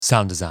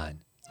Sound Design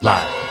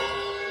Live.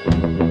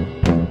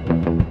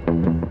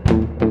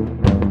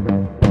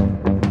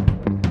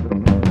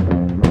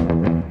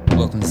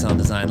 Welcome to Sound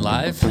Design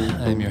Live.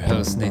 I'm your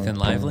host, Nathan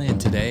Lively,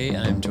 and today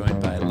I'm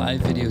joined by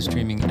live video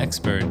streaming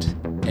expert,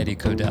 Eddie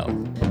Codell.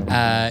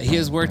 He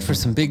has worked for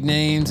some big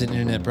names in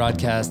internet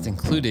broadcast,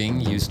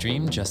 including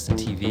Ustream, Justin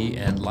TV,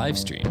 and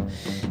Livestream.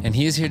 And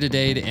he is here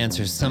today to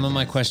answer some of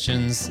my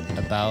questions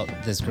about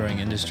this growing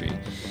industry.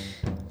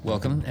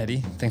 Welcome,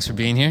 Eddie. Thanks for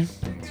being here.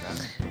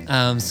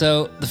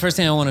 So the first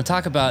thing I want to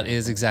talk about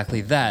is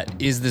exactly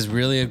that. Is this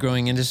really a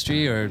growing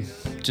industry or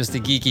just a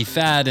geeky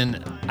fad?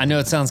 And I know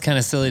it sounds kind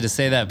of silly to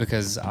say that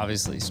because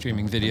obviously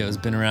streaming video has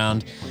been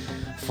around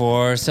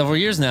for several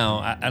years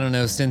now. I don't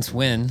know since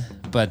when,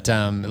 but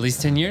at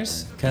least 10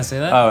 years? Can I say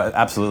that? Oh,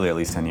 absolutely, at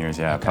least 10 years,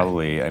 yeah. Okay.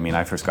 Probably, I mean,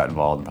 I first got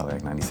involved in probably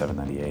like 97,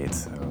 98,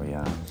 so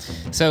yeah.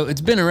 So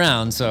it's been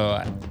around,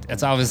 so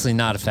it's obviously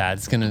not a fad.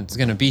 It's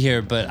gonna be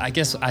here, but I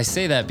guess I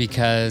say that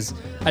because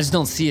I just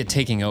don't see it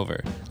taking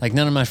over. Like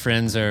none of my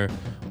friends are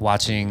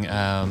watching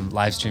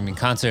live streaming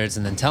concerts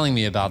and then telling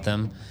me about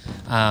them.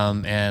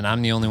 And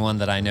I'm the only one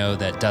that I know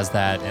that does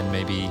that and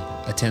maybe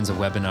attends a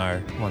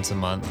webinar once a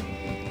month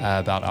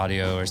about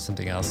audio or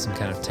something else, some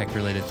kind of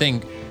tech-related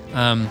thing.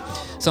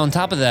 So on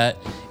top of that,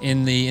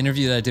 in the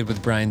interview that I did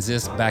with Brian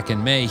Zisk back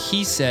in May,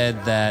 he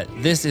said that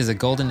this is a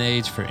golden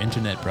age for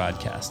internet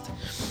broadcast.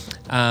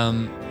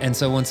 And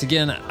so once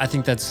again, I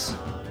think that's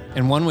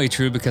in one way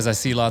true because I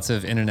see lots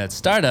of internet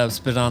startups,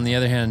 but on the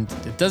other hand,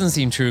 it doesn't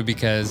seem true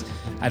because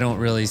I don't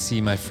really see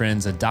my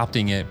friends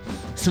adopting it.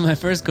 So my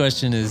first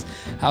question is,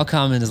 how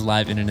common is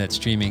live internet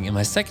streaming? And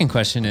my second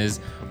question is,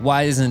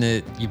 why isn't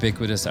it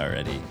ubiquitous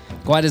already?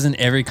 Why doesn't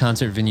every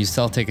concert venue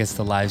sell tickets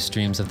to live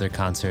streams of their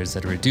concerts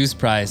at a reduced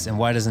price? And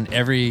why doesn't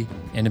every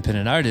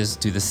independent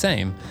artist do the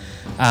same?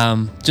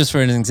 Just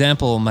for an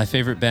example, my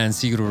favorite band,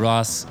 Sigur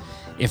Rós,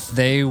 if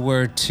they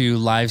were to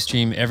live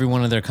stream every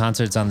one of their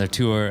concerts on their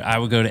tour, I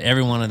would go to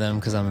every one of them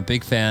because I'm a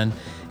big fan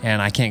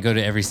and I can't go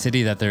to every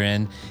city that they're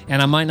in.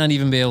 And I might not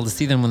even be able to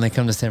see them when they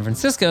come to San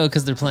Francisco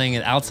because they're playing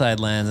at Outside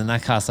Lands and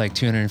that costs like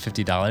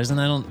 $250 and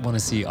I don't want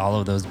to see all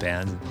of those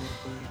bands.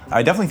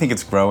 I definitely think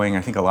it's growing.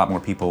 I think a lot more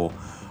people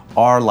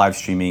are live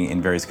streaming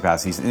in various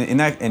capacities. By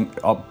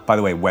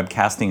the way,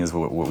 webcasting is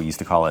what we used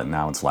to call it, and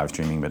now it's live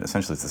streaming, but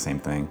essentially it's the same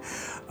thing.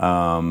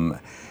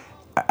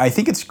 I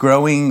think it's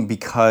growing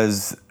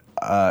because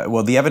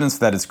the evidence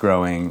that it's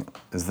growing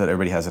is that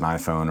everybody has an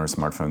iPhone or a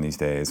smartphone these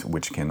days,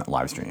 which can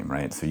live stream,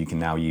 right? So you can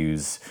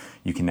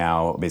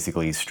now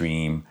basically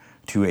stream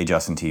to a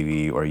Justin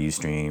TV or a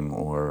Ustream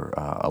or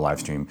a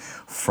live stream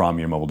from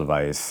your mobile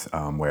device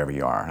wherever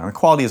you are. And the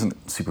quality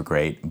isn't super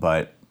great,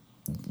 but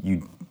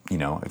you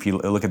know, if you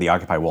look at the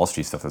Occupy Wall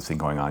Street stuff that's been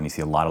going on, you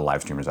see a lot of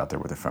live streamers out there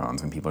with their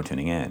phones and people are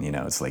tuning in. You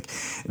know, it's like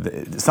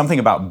something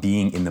about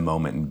being in the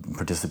moment and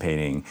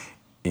participating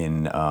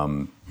in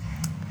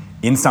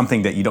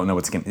something that you don't know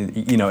what's going to,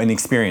 you know, an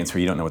experience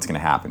where you don't know what's going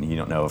to happen. You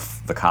don't know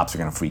if the cops are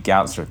going to freak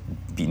out and start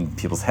beating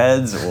people's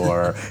heads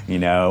or, you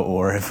know,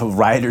 or if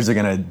rioters are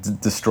going to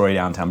destroy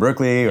downtown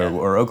Berkeley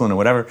or Oakland or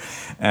whatever.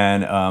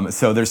 And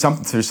so there's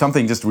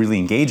something just really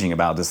engaging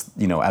about just,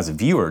 you know, as a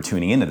viewer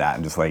tuning into that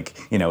and just like,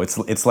 you know,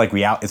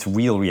 it's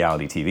real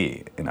reality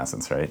TV in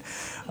essence, right?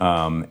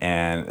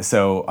 And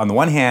so on the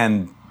one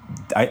hand,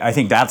 I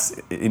think that's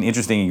an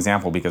interesting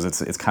example because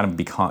it's kind of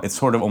become, it's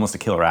sort of almost a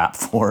killer app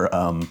for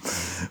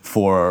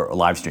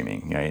live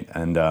streaming, right?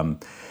 And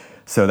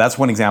so that's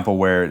one example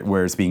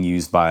where it's being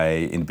used by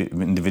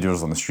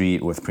individuals on the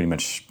street with pretty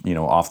much, you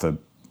know,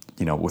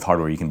 with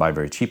hardware you can buy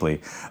very cheaply.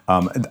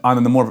 On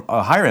the more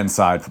higher end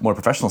side, more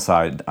professional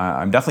side,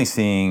 I'm definitely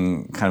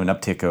seeing kind of an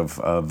uptick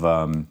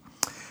of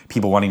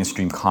people wanting to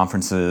stream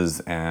conferences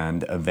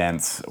and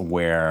events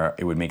where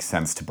it would make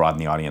sense to broaden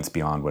the audience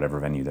beyond whatever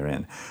venue they're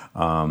in.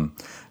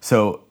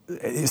 So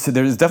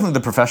there's definitely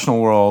the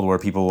professional world where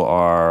people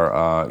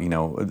are, you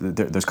know,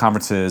 there's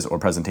conferences or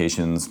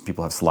presentations,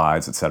 people have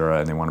slides, et cetera,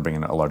 and they want to bring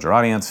in a larger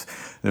audience.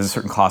 There's a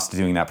certain cost to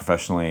doing that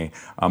professionally.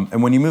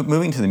 And when you're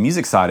moving to the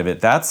music side of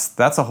it,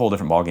 that's a whole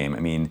different ballgame. I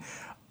mean,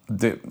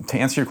 to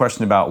answer your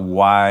question about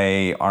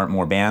why aren't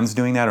more bands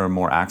doing that or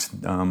more acts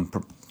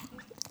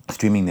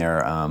streaming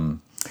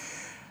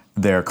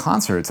their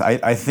concerts,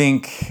 I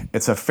think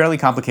it's a fairly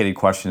complicated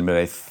question, but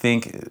I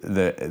think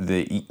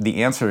the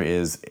answer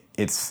is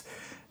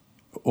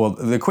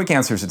the quick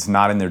answer is it's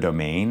not in their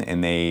domain,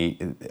 and they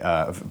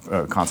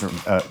concert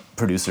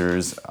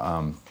producers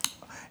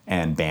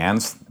and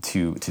bands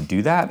to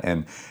do that,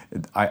 and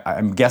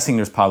I'm guessing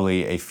there's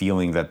probably a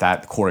feeling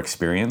that core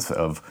experience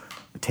of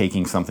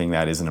taking something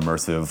that is an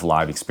immersive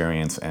live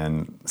experience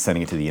and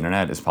sending it to the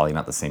internet is probably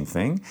not the same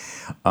thing.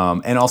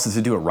 And also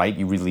to do it right,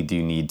 you really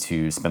do need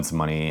to spend some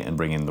money and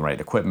bring in the right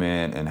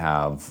equipment and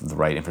have the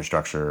right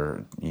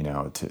infrastructure, you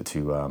know,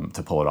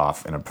 to pull it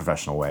off in a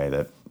professional way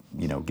that,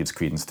 you know, gives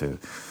credence to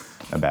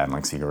a band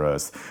like Sigur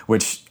Rós,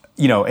 which,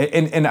 you know,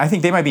 and I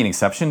think they might be an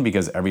exception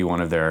because every one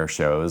of their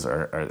shows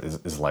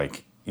is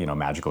like, you know,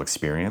 magical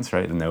experience,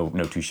 right? And no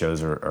two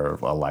shows are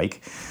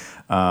alike.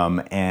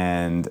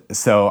 And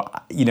so,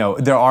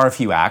 there are a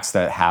few acts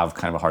that have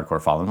kind of a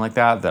hardcore following like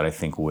that I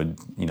think would,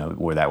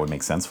 where that would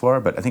make sense for.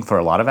 But I think for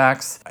a lot of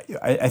acts,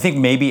 I think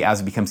maybe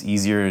as it becomes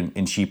easier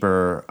and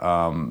cheaper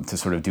to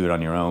sort of do it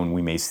on your own,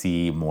 we may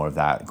see more of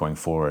that going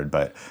forward.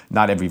 But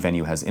not every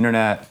venue has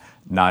internet.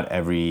 Not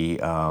every,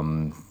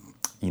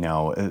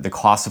 the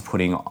cost of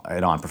putting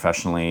it on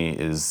professionally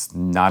is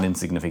not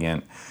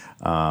insignificant.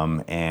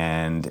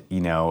 And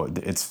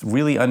it's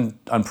really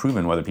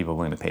unproven whether people are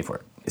willing to pay for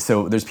it.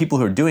 So there's people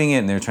who are doing it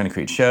and they're trying to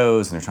create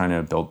shows and they're trying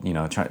to build,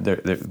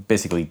 they're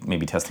basically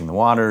maybe testing the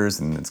waters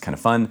and it's kind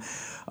of fun.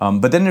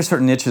 But then there's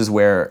certain niches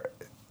where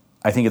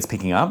I think it's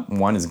picking up.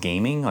 One is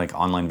gaming, like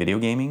online video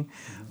gaming.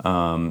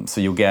 So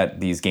you'll get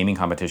these gaming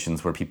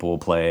competitions where people will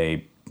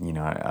play,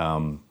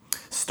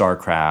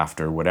 StarCraft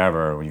or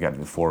whatever, where you got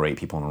 4 or 8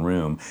 people in a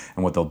room.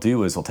 And what they'll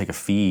do is they'll take a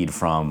feed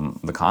from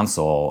the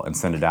console and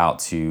send it out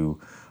to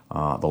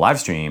the live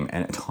stream,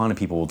 and a ton of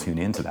people will tune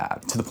into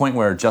that. To the point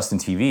where Justin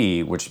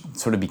TV, which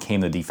sort of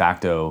became the de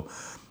facto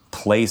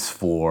place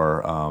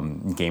for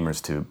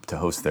gamers to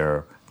host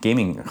their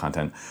gaming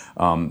content,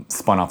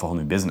 spun off a whole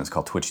new business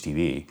called Twitch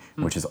TV,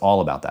 which is all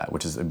about that.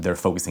 Which is they're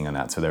focusing on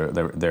that. So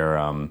they're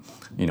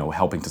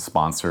helping to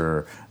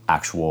sponsor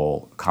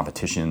actual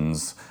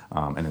competitions,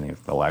 and then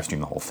they'll live stream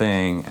the whole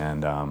thing,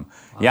 and and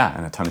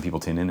a ton of people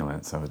tune into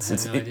it. So it's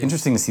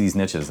interesting to see these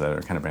niches that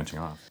are kind of branching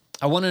off.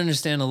 I want to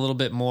understand a little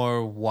bit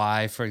more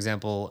why, for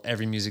example,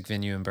 every music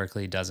venue in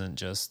Berkeley doesn't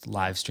just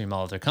live stream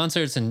all of their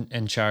concerts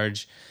and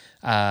charge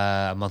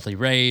a monthly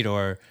rate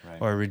or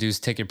a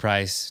reduced ticket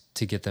price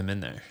to get them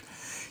in there.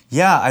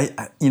 Yeah,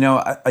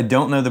 I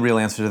don't know the real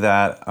answer to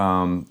that.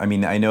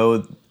 I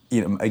know,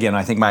 again,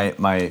 I think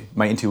my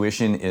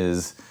intuition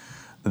is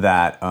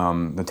that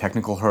the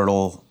technical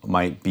hurdle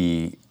might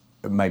be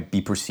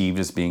perceived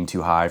as being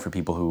too high for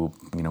people who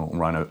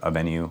run a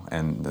venue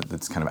and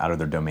that's kind of out of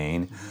their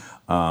domain.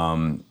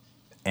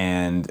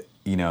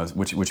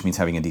 Which means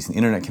having a decent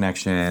internet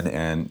connection,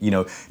 and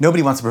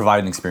nobody wants to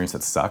provide an experience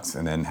that sucks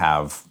and then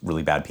have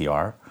really bad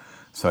PR.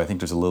 So I think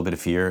there's a little bit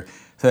of fear.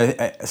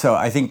 So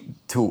I think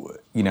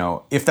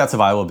if that's a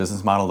viable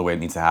business model, the way it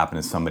needs to happen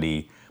is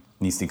somebody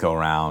needs to go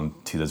around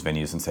to those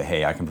venues and say,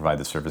 hey, I can provide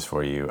this service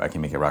for you. I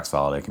can make it rock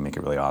solid. I can make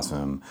it really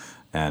awesome.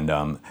 And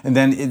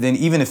then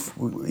even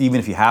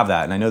if you have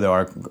that, and I know there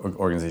are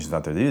organizations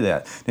out there that do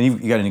that, then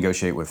you got to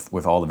negotiate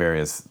with all the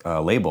various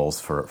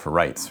labels for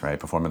rights, right?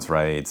 Performance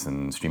rights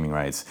and streaming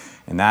rights,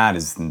 and that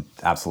is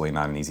absolutely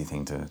not an easy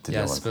thing to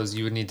deal with. I suppose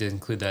you would need to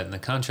include that in the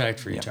contract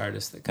for each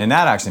artist. And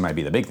that actually might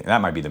be the big thing.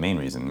 That might be the main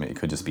reason. It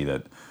could just be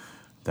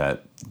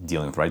that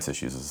dealing with rights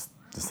issues is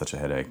such a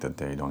headache that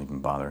they don't even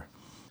bother.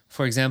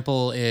 For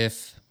example,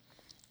 if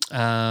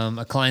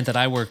a client that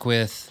I work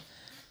with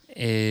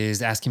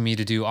is asking me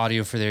to do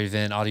audio for their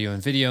event, audio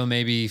and video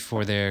maybe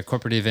for their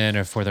corporate event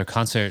or for their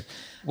concert,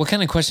 what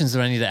kind of questions do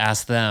I need to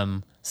ask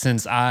them?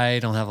 Since I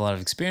don't have a lot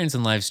of experience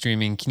in live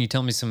streaming, can you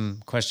tell me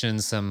some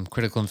questions, some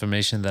critical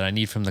information that I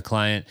need from the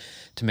client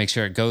to make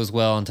sure it goes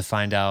well and to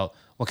find out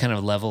what kind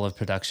of level of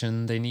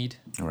production they need?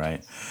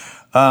 Right.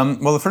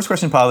 Well, the first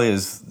question probably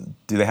is,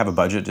 do they have a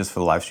budget just for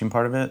the live stream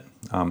part of it?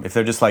 If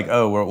they're just like,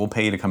 oh, we'll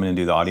pay you to come in and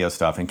do the audio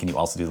stuff, and can you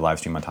also do the live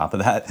stream on top of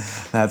that?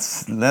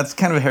 That's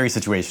kind of a hairy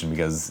situation,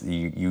 because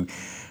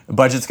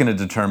budget's going to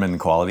determine the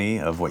quality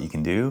of what you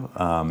can do.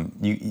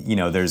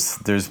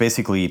 There's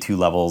basically 2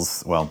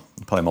 levels, well,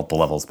 probably multiple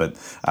levels, but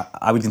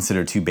I would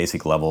consider 2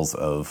 basic levels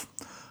of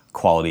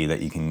quality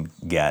that you can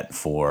get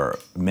for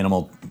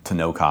minimal to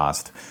no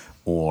cost,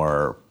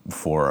 or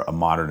for a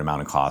moderate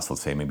amount of cost,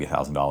 let's say maybe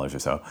 $1,000 or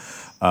so.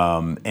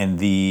 And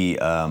the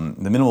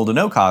minimal to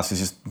no cost is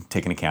just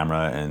taking a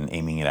camera and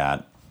aiming it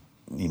at,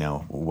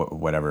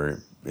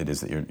 whatever it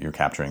is that you're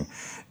capturing,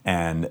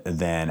 and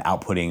then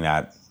outputting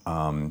that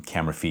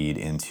camera feed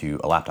into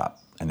a laptop,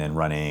 and then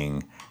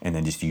running, and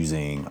then just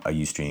using a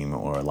Ustream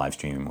or a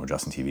Livestream or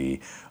Justin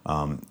TV.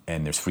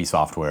 And there's free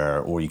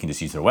software, or you can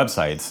just use their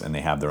websites, and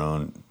they have their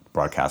own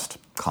broadcast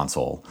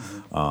console.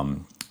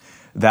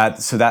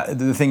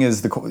 The thing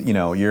is,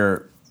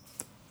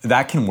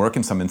 that can work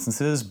in some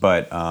instances,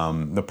 but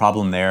the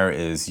problem there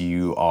is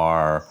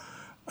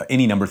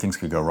any number of things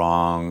could go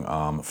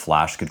wrong.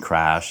 Flash could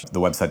crash. The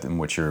website in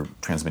which you're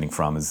transmitting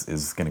from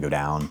is going to go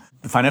down.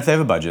 Find out if they have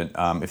a budget.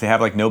 If they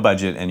have no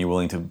budget and you're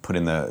willing to put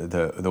in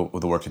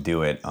the work to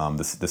do it,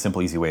 the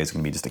simple, easy way is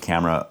going to be just a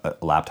camera,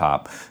 a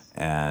laptop,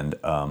 and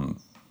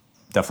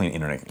definitely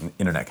an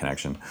internet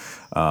connection.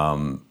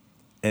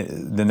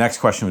 The next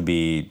question would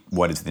be,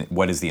 what is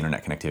the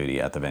internet connectivity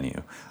at the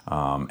venue?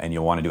 And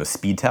you'll want to do a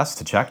speed test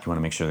to check. You want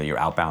to make sure that your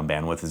outbound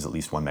bandwidth is at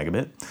least 1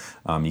 megabit.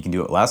 You can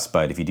do it less,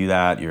 but if you do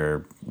that,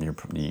 you're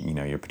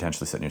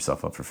potentially setting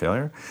yourself up for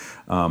failure.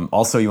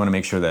 Also, you want to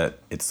make sure that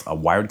it's a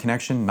wired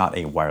connection, not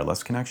a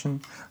wireless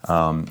connection.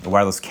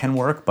 Wireless can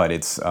work, but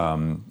it's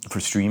for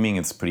streaming,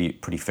 it's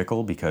pretty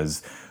fickle,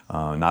 because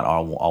not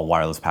all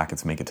wireless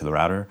packets make it to the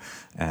router.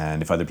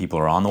 And if other people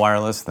are on the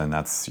wireless, then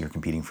you're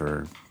competing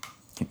for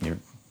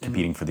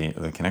competing for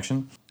the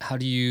connection. How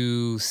do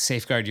you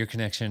safeguard your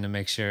connection to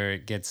make sure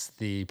it gets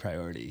the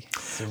priority?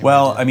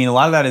 Well, I mean, a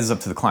lot of that is up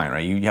to the client,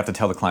 right? You have to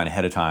tell the client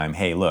ahead of time,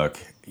 hey, look,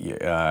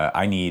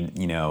 I need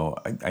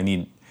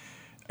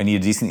a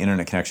decent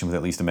internet connection with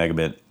at least a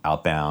megabit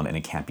outbound, and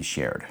it can't be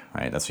shared,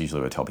 right? That's usually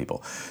what I tell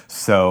people.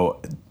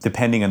 So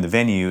depending on the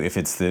venue, if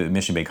it's the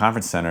Mission Bay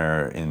Conference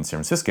Center in San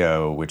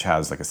Francisco, which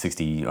has like a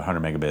 60,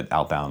 100 megabit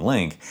outbound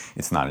link,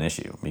 it's not an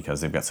issue because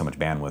they've got so much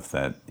bandwidth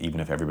that even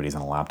if everybody's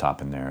on a laptop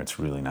in there, it's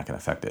really not going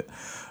to affect it.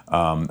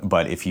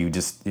 But if you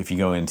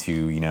go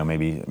into,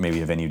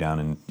 maybe a venue down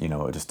in,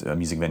 just a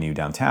music venue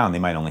downtown, they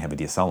might only have a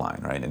DSL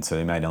line, right? And so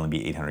they might only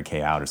be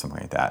 800K out or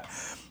something like that.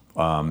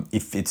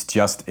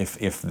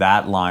 If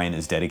that line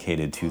is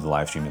dedicated to the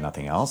live stream and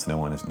nothing else, no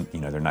one is,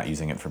 they're not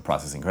using it for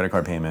processing credit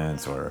card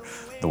payments, or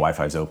the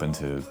Wi-Fi is open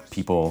to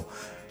people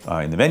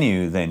in the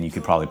venue, then you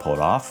could probably pull it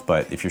off.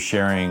 But if you're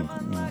sharing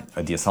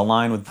a DSL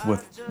line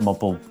with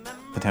multiple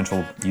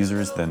potential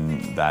users,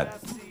 then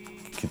that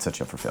could set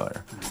you up for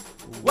failure.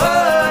 What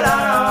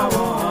I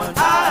want,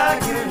 I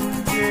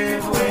can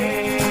give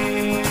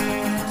away.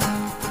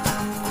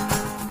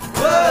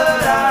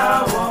 What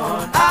I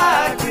want,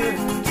 I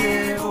can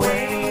give away.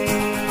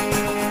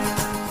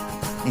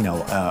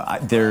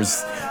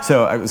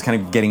 So I was kind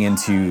of getting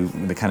into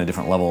the kind of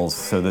different levels.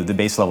 So the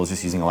base level is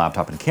just using a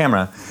laptop and a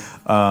camera.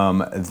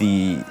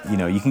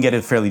 You can get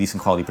a fairly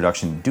decent quality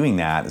production doing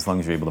that as long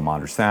as you're able to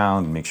monitor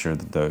sound and make sure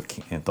that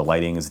the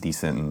lighting is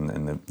decent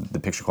and the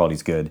picture quality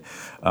is good.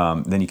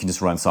 Then you can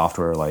just run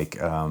software like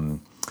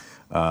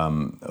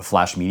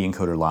Flash Media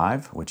Encoder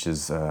Live, which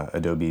is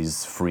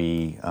Adobe's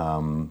free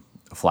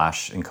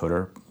Flash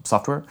encoder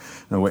software.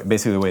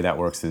 Basically, the way that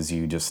works is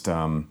you just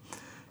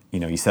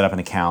you set up an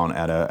account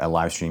at a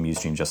live stream,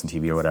 Ustream, Justin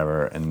TV, or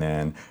whatever, and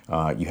then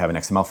you have an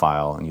XML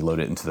file and you load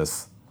it into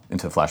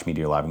Flash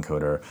Media Live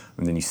Encoder,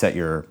 and then you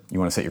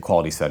want to set your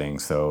quality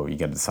settings. So you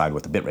got to decide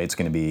what the bit rate's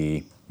going to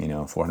be,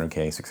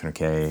 400K,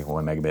 600K,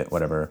 1 megabit,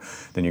 whatever.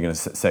 Then you're going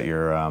to set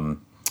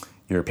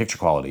your picture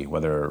quality,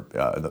 whether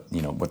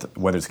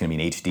whether it's going to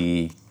be in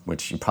HD,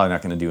 which you're probably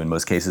not going to do in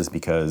most cases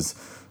because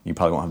you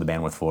probably won't have the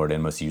bandwidth for it,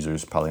 and most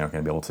users probably aren't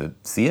going to be able to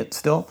see it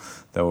still,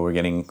 though we're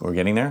getting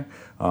there.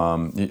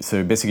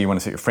 So basically, you want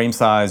to set your frame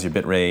size, your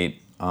bit rate,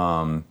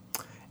 and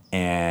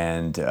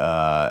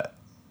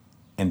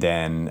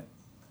then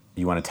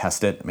you want to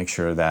test it, make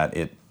sure that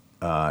it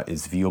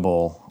is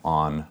viewable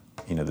on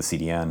the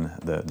CDN,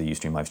 the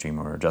Ustream,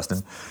 Livestream, or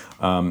Justin,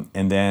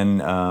 and then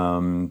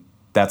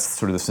that's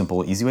sort of the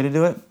simple, easy way to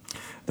do it.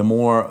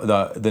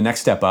 The next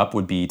step up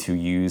would be to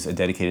use a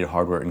dedicated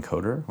hardware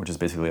encoder, which is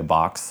basically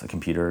a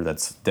computer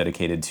that's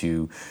dedicated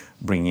to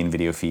bringing in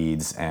video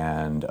feeds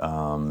and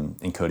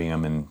encoding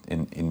them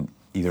in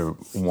either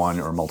one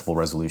or multiple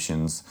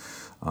resolutions,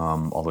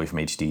 all the way from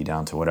HD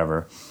down to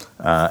whatever.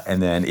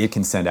 And then it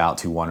can send out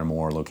to one or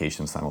more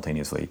locations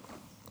simultaneously.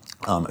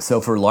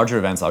 So for larger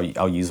events,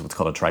 I'll use what's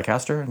called a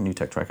TriCaster, a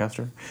NewTek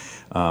TriCaster,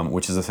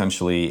 which is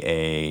essentially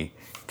a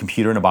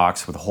computer in a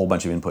box with a whole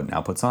bunch of input and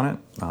outputs on it,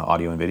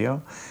 audio and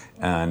video.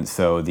 And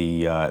so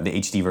the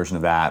HD version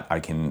of that, I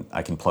can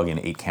plug in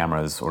 8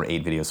 cameras or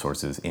 8 video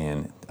sources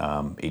in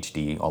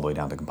HD all the way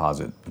down to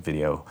composite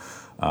video,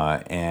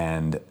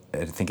 and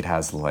I think it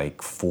has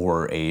like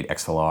 4 or 8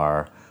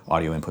 XLR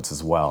audio inputs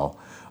as well.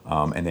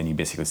 And then you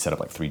basically set up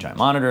like 3 giant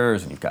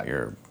monitors, and you've got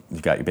your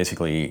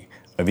basically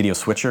a video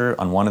switcher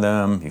on one of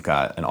them. You've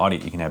got an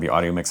audio. You can have your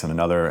audio mix on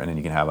another, and then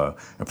you can have a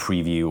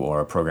preview or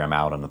a program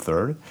out on the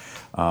third.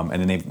 And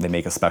then they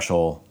make a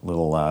special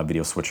little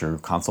video switcher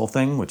console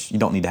thing, which you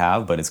don't need to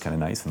have, but it's kind of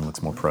nice and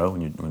looks more pro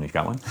when you've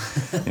got one.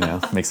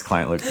 Makes the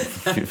client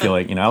feel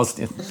like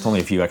it's only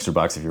a few extra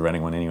bucks if you're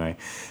renting one anyway.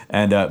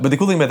 And but the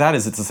cool thing about that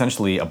is it's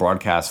essentially a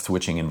broadcast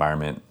switching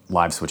environment,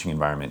 live switching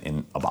environment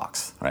in a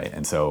box, right?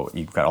 And so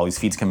you've got all these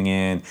feeds coming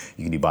in.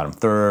 You can do bottom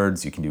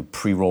thirds. You can do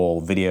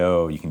pre-roll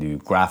video. You can do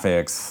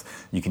graphics.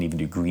 You can even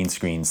do green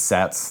screen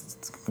sets.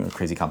 It's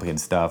crazy complicated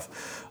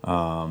stuff.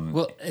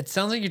 Well, it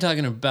sounds like you're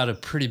talking about a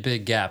pretty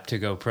big gap to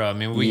go pro. I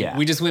mean,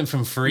 we just went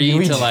from free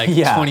to like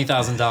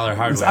 $20,000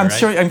 hardware.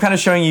 I'm kind of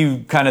showing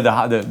you kind of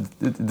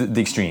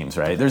the extremes,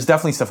 right? There's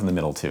definitely stuff in the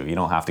middle too. You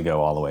don't have to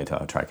go all the way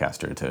to a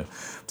TriCaster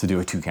to do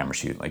a 2-camera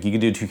shoot. Like you can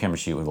do a 2-camera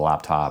shoot with a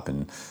laptop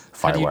and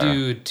FireWire. How do you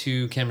do a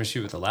 2-camera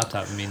shoot with a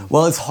laptop?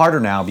 Well, it's harder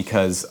now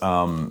because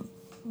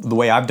the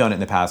way I've done it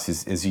in the past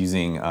is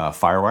using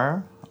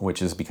FireWire,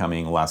 which is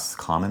becoming less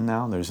common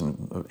now.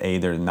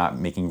 They're not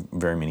making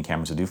very many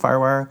cameras to do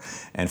FireWire,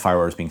 and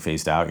FireWire is being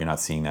phased out. You're not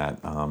seeing that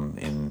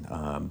in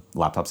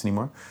laptops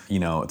anymore.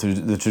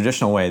 The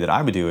traditional way that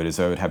I would do it is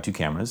I would have 2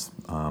 cameras,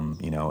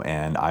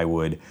 and I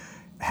would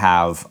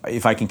have,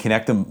 if I can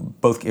connect them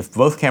both, if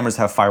both cameras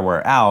have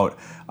FireWire out,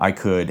 I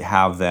could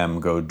have them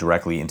go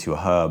directly into a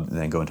hub and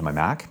then go into my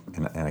Mac,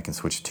 and I can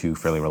switch to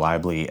fairly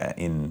reliably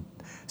in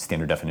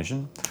standard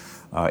definition.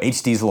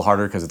 HD is a little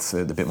harder because it's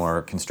a bit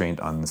more constrained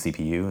on the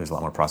CPU. There's a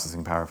lot more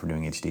processing power for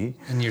doing HD.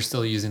 And you're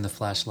still using the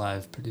Flash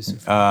Live producer?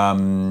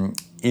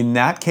 In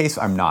that case,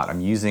 I'm not.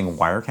 I'm using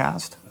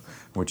Wirecast,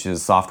 which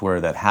is software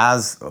that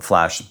has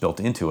Flash built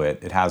into it.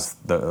 It has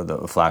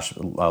the Flash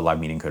live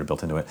media encoder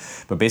built into it.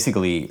 But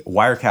basically,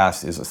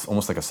 Wirecast is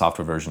almost like a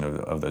software version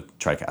of the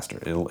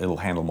TriCaster. It'll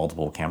handle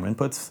multiple camera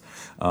inputs,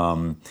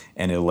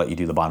 and it'll let you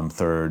do the bottom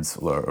thirds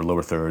or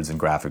lower thirds and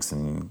graphics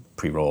and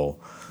pre-roll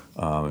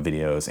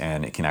videos,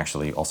 and it can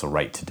actually also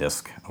write to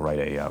disk, write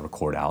a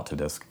record out to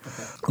disk.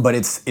 Okay. But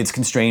it's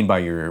constrained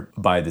by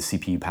the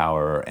CPU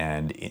power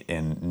and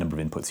number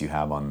of inputs you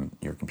have on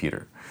your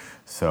computer.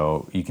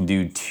 So you can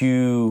do a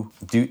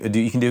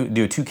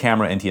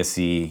 2-camera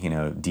NTSC,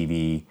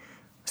 DV,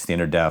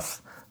 standard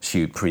def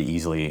shoot pretty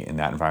easily in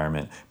that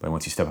environment. But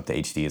once you step up to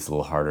HD, it's a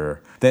little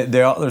harder.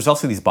 There's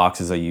also these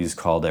boxes I use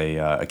called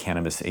a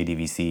Canvas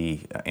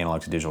ADVC,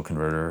 analog to digital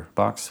converter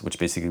box, which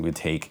basically would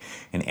take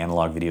an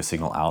analog video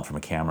signal out from a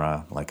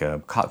camera, like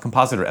a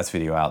composite or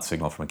S-video out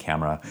signal from a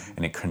camera,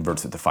 and it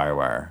converts it to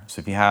FireWire.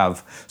 So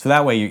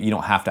that way you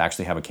don't have to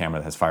actually have a camera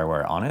that has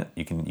FireWire on it.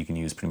 You can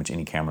use pretty much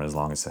any camera as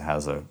long as it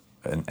has an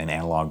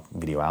analog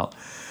video out.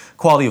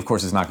 Quality, of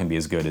course, is not going to be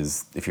as good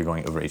as if you're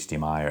going over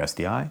HDMI or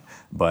SDI,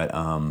 but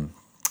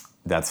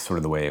that's sort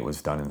of the way it was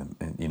done.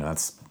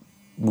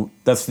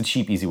 That's the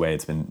cheap, easy way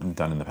it's been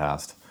done in the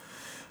past.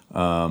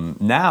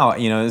 Now,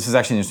 this is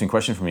actually an interesting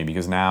question for me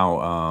because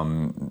now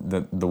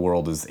the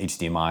world is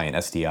HDMI and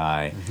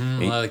SDI.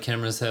 A lot of the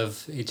cameras have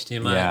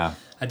HDMI. Yeah.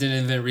 I did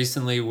an event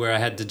recently where I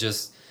had to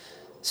just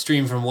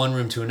stream from one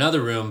room to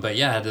another room, but I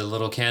had a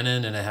little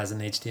Canon and it has an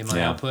HDMI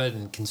output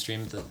and can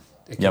stream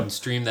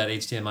stream that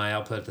HDMI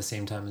output at the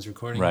same time as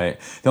recording. Right.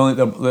 The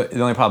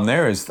only problem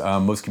there is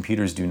most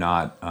computers do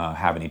not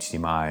have an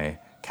HDMI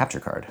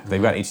capture card.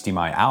 They've got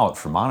HDMI out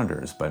for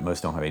monitors, but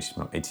most don't have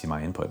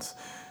HDMI inputs.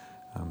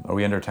 Are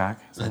we under attack?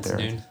 That's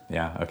noon.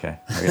 Yeah. Okay.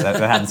 That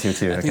happens here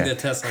too. I think that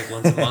tests like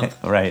once a month.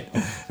 Right.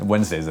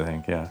 Wednesdays, I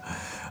think. Yeah.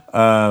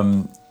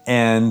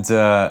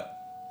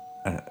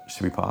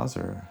 Should we pause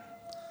or?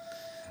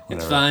 Whatever.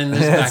 It's fine.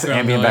 There's background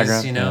ambient noise,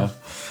 background. Yeah.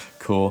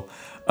 Cool.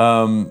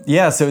 So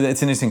it's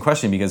an interesting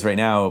question because right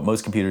now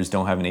most computers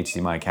don't have an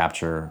HDMI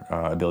capture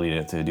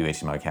ability to do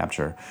HDMI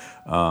capture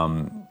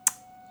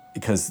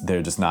because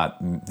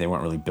they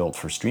weren't really built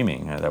for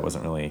streaming. That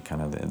wasn't really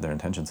kind of their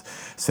intentions.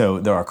 So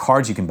there are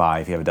cards you can buy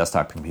if you have a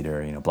desktop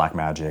computer.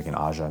 Blackmagic and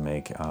Aja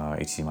make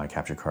HDMI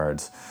capture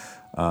cards,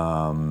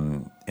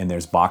 and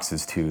there's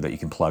boxes too that you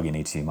can plug in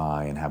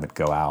HDMI and have it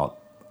go out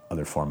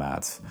other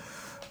formats.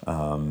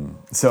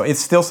 So it's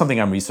still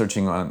something I'm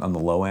researching on the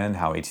low end,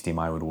 how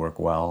HDMI would work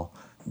well,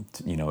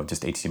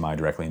 just HDMI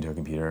directly into a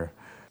computer.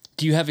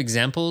 Do you have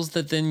examples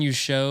that then you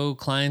show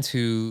clients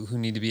who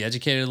need to be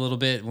educated a little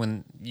bit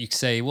when you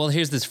say, well,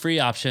 here's this free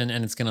option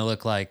and it's going to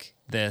look like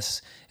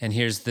this, and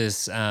here's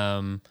this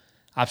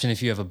option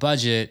if you have a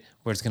budget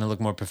where it's going to look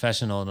more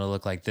professional and it'll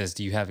look like this.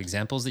 Do you have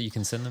examples that you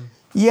can send them?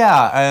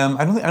 Yeah,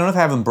 I don't know if I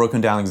have them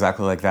broken down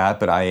exactly like that,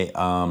 but I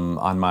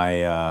on my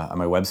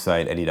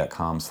website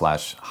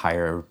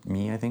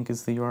eddie.com/hire-me, I think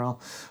is the URL.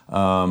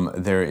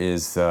 There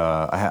is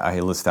I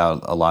list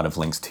out a lot of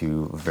links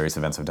to various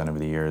events I've done over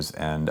the years,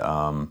 and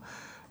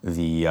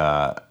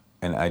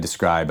and I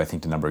describe, I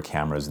think, the number of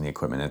cameras and the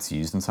equipment that's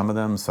used in some of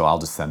them. So I'll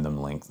just send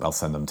them links. I'll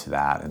send them to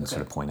that and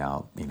sort of point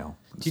out, Do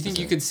you think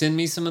you could send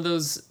me some of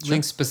those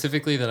links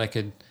specifically that I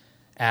could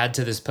add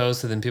to this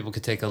post so then people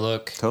could take a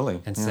look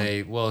and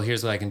say, well,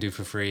 here's what I can do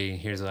for free.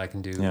 Here's what I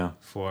can do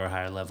for a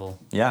higher level.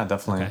 Yeah,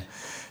 definitely. Okay.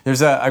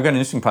 I've got an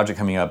interesting project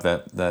coming up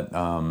that's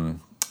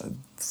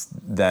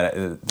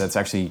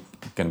actually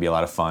going to be a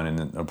lot of fun and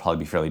it'll probably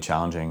be fairly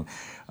challenging.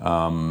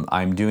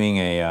 I'm doing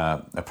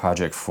a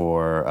project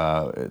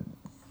for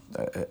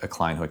a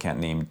client who I can't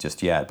name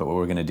just yet, but what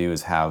we're going to do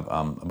is have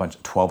a bunch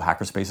of 12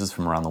 hackerspaces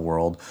from around the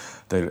world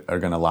that are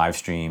going to live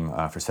stream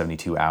for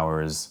 72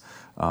 hours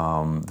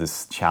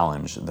this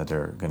challenge that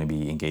they're going to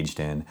be engaged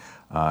in.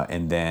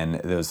 And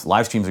then those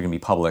live streams are going to be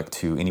public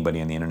to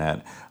anybody on the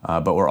internet.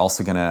 But we're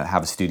also going to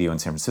have a studio in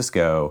San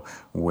Francisco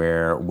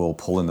where we'll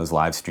pull in those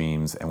live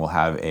streams and we'll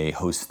have a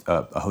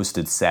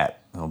hosted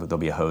set. There'll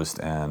be a host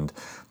and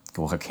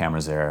we'll have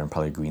cameras there and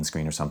probably a green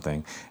screen or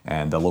something.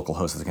 And the local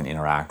host is going to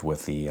interact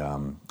with the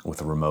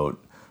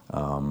remote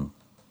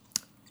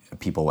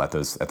people at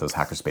those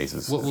hacker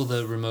spaces. What will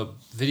the remote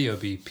video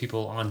be?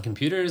 People on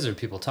computers or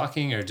people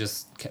talking or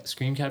just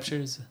screen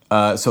captures?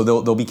 So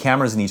there'll be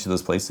cameras in each of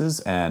those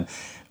places, and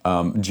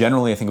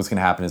generally I think what's going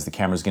to happen is the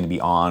camera's going to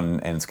be on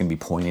and it's going to be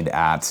pointed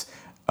at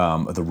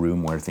the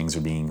room where things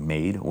are being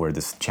made, where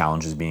this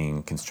challenge is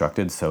being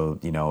constructed. So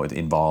it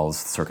involves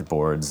circuit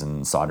boards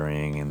and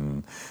soldering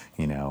and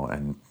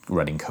and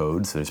writing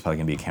code. So there's probably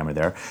going to be a camera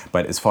there.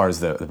 But as far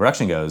as the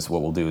production goes,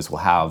 what we'll do is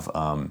we'll have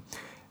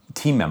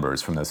team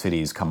members from those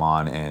cities come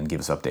on and give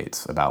us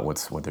updates about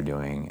what they're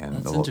doing,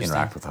 and they'll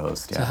interact with the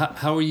host. Yeah. So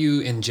how will you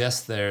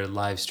ingest their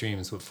live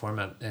streams? What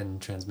format and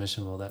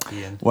transmission will that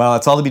be in? Well,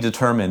 it's all to be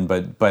determined,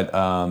 but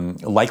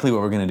likely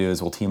what we're going to do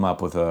is we'll team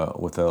up with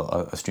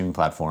a streaming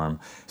platform.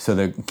 So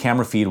the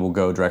camera feed will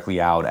go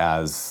directly out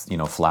as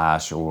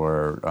Flash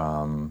or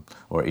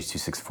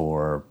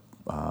H.264.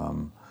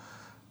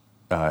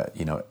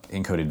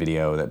 encoded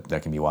video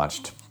that can be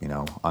watched,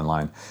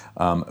 online.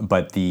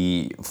 But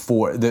the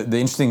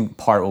interesting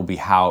part will be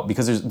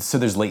because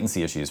there's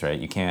latency issues, right?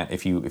 You can't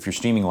if you're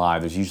streaming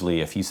live, there's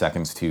usually a few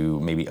seconds to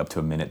maybe up to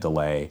a minute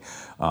delay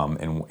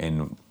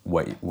in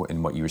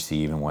what you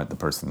receive and what the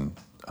person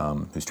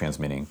who's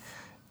transmitting.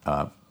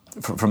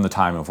 From the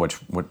time of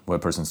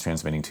what person's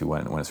transmitting to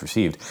when it's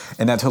received,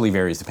 and that totally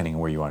varies depending on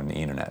where you are on the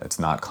internet. It's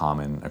not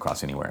common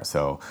across anywhere.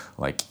 So,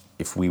 like,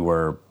 if we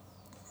were,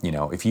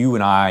 if you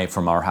and I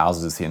from our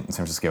houses in San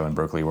Francisco and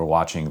Berkeley were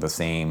watching the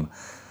same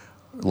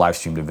live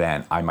streamed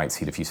event, I might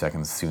see it a few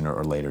seconds sooner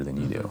or later than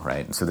you do,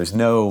 right? And so there's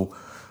no,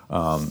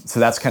 so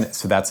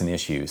that's an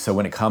issue. So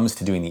when it comes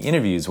to doing the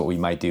interviews, what we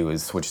might do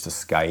is switch to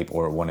Skype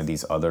or one of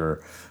these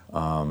other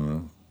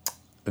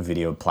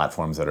video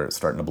platforms that are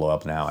starting to blow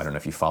up now. I don't know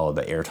if you followed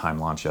the Airtime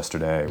launch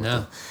yesterday.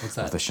 What's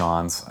that? With the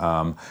Sean's.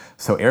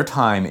 So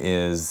Airtime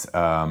is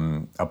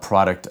a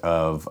product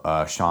of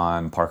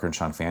Sean Parker and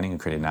Sean Fanning, who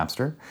created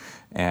Napster.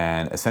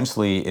 And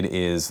essentially it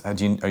is, are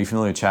you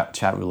familiar with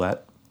chat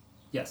roulette?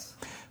 Yes.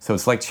 So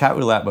it's like chat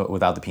roulette, but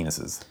without the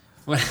penises.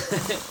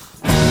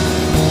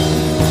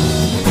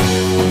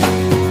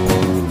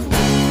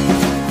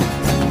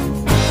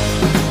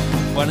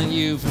 Why don't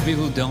you, for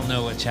people who don't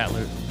know what chat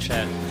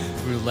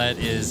roulette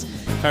is,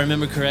 if I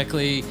remember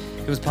correctly,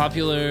 it was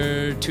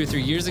popular 2 or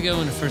 3 years ago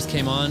when it first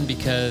came on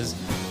because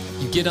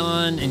you get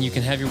on and you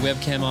can have your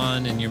webcam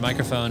on and your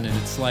microphone, and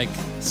it's like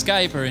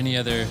Skype or any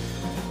other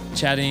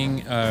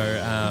chatting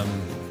or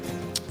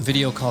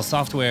video call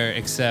software,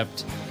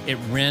 except it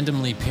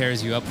randomly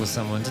pairs you up with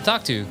someone to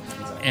talk to.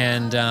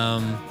 And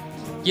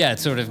it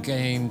sort of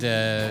gained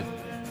a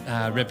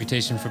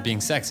reputation for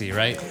being sexy,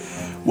 right?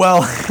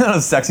 Well, I don't know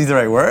if sexy is the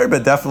right word,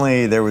 but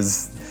definitely there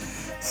was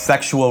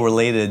sexual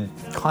related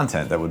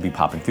content that would be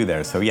popping through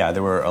there. So yeah,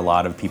 there were a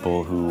lot of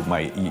people who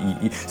might.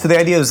 So the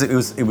idea is it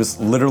was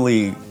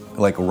literally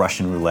like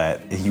Russian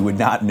roulette. You would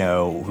not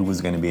know who was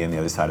going to be on the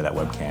other side of that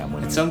webcam.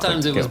 When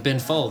sometimes it was Ben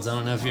Folds. I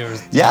don't know if you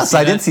ever. Yes,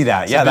 I did see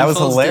that. So yeah, Ben that was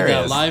Folds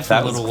hilarious. Did that live for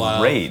a little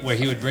while, great. Where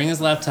he would bring his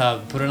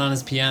laptop, put it on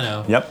his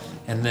piano. Yep.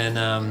 And then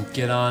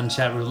get on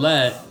chat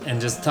roulette and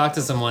just talk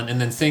to someone and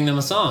then sing them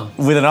a song.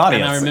 With an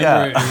audience. And I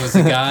remember it was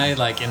a guy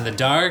like in the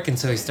dark, and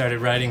so he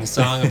started writing a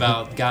song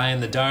about guy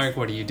in the dark,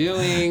 what are you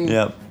doing?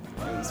 Yep.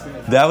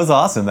 That was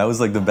awesome. That was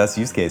like the best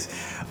use case.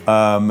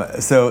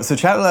 So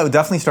chat roulette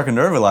definitely struck a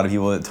nerve with a lot of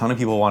people. A ton of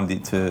people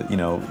wanted to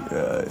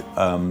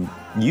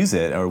use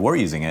it or were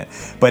using it,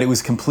 but it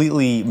was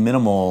completely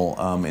minimal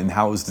in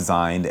how it was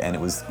designed, and it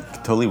was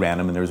totally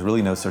random, and there was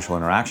really no social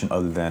interaction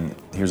other than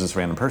here's this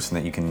random person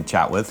that you can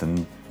chat with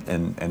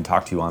and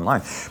talk to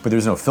online. But there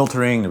was no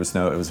filtering. It was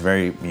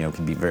very,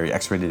 can be very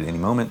X-rated at any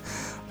moment.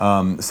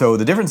 So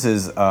the difference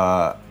is,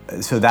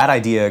 so that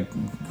idea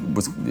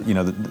was,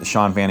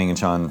 Sean Fanning and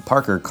Sean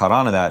Parker caught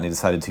on to that, and they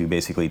decided to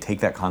basically take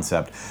that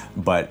concept,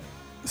 but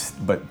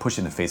push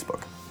it into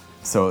Facebook.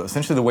 So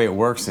essentially the way it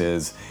works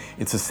is,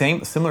 it's the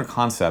similar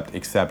concept,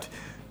 except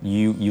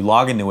you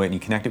log into it and you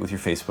connect it with your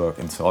Facebook,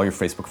 and so all your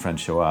Facebook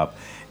friends show up,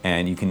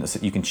 and you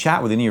can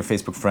chat with any of your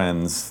Facebook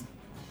friends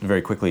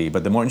very quickly.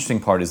 But the more interesting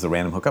part is the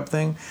random hookup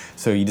thing.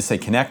 So you just say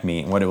connect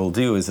me, and what it will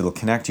do is it'll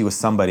connect you with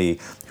somebody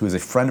who is a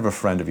friend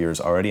of yours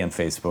already on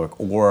Facebook,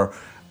 or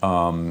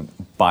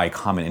by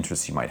common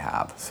interests you might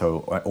have,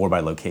 or by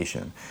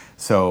location.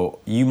 So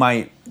you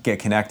might get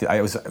connected.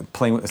 I was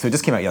playing, so it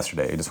just came out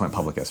yesterday. It just went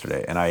public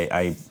yesterday, and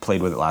I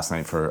played with it last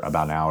night for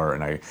about an hour,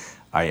 and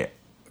I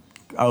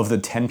of the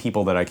 10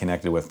 people that I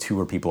connected with, 2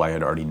 were people I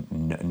had already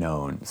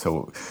known.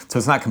 So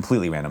it's not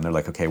completely random. They're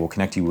like, okay, we'll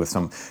connect you with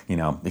some,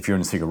 if you're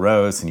in Sigur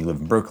Rós and you live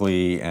in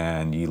Berkeley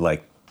and you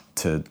like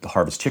to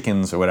harvest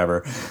chickens or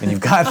whatever, and you've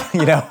got,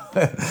 and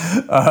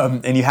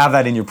you have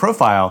that in your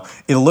profile,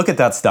 it'll look at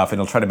that stuff and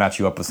it'll try to match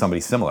you up with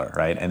somebody similar,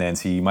 right? And then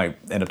so you might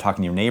end up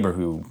talking to your neighbor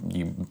who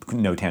you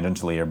know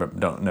tangentially or but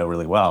don't know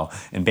really well,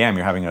 and bam,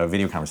 you're having a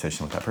video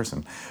conversation with that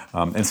person.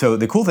 And so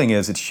the cool thing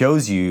is it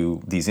shows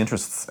you these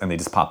interests and they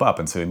just pop up,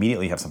 and so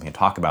immediately you have something to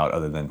talk about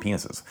other than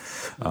penises,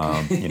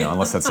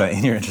 unless that's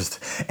in your interest.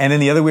 And then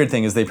the other weird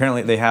thing is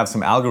they have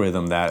some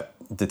algorithm that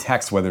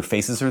detects whether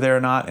faces are there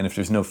or not, and if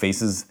there's no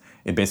faces,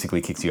 it basically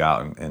kicks you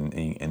out and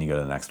you go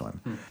to the next one.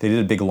 They did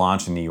a big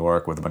launch in New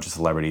York with a bunch of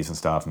celebrities and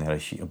stuff, and they had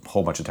a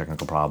whole bunch of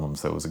technical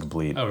problems, so it was a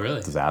complete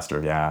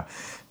disaster. Yeah,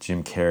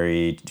 Jim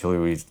Carrey,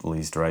 Julia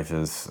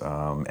Louis-Dreyfus,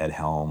 Ed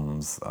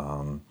Helms,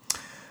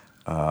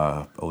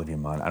 Olivia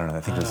Munn. I don't know.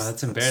 I think there's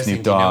that's embarrassing.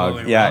 Snoop Dogg.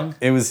 Do you know what went wrong?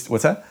 It was.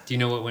 What's that? Do you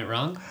know what went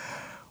wrong?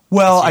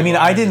 Well, I mean,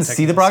 I didn't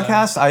see the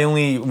broadcast. I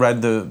only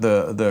read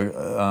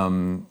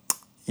the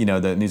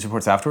news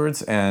reports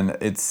afterwards, and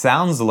it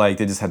sounds like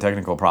they just had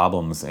technical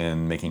problems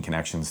in making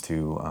connections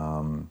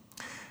to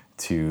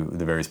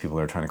the various people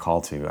they're trying to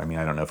call to. I mean,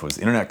 I don't know if it was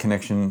internet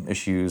connection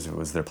issues, or it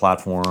was their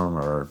platform,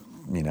 or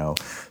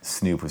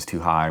Snoop was too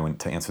high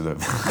to answer the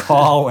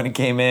call when it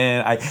came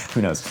in.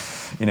 Who knows?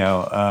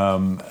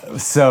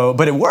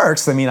 But it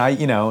works. I mean,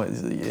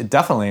 it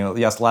definitely.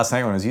 Yes, last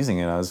night when I was using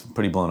it, I was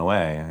pretty blown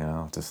away.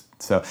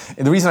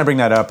 The reason I bring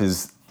that up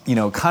is,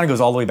 kind of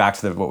goes all the way back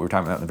to what we were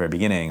talking about in the very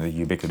beginning, the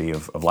ubiquity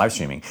of live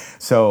streaming.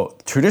 So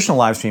traditional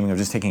live streaming of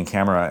just taking a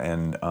camera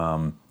and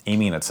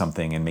aiming at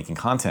something and making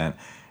content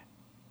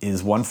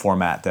is one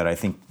format that I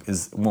think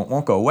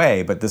won't go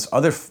away. But this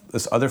other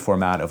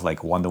format of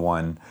like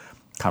one-to-one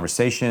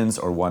conversations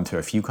or one to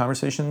a few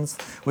conversations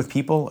with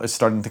people is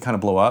starting to kind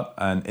of blow up,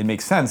 and it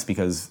makes sense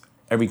because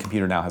every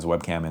computer now has a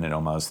webcam in it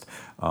almost.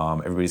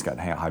 Everybody's got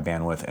high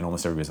bandwidth, and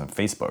almost everybody's on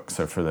Facebook.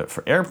 So for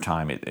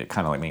airtime, it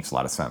kind of like makes a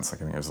lot of sense.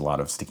 Like I think there's a lot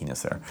of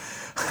stickiness there,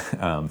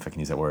 if I can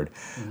use that word.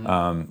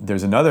 Mm-hmm.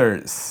 There's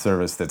another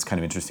service that's kind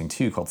of interesting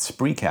too called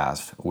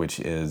Spreecast, which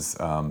is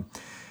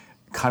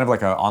kind of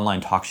like an online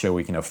talk show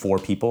where you can have 4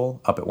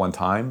 people up at one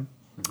time.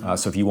 Mm-hmm.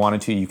 So if you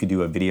wanted to, you could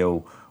do a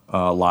video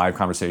live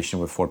conversation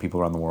with 4 people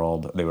around the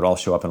world. They would all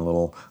show up in a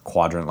little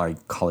quadrant like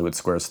Hollywood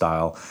Square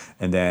style.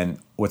 And then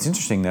what's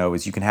interesting though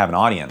is you can have an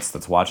audience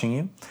that's watching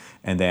you.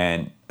 And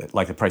then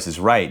like The Price is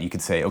Right, you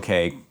could say,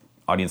 okay,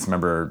 audience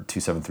member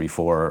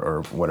 2734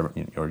 or whatever,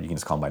 or you can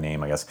just call them by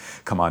name, I guess,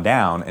 come on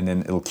down, and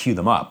then it'll queue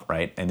them up,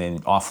 right? And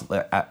then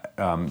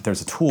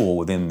there's a tool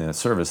within the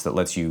service that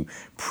lets you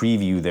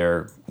preview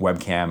their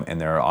webcam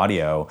and their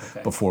audio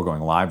before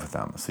going live with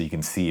them, so you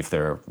can see if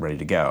they're ready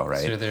to go,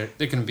 right? So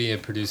there can be a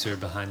producer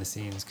behind the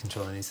scenes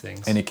controlling these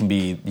things. And it can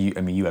be,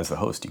 you as the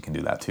host, you can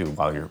do that too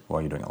while you're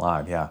doing it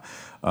live, yeah.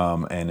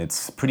 And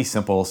it's pretty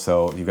simple.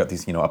 So you've got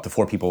these, up to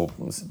 4 people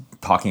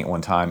talking at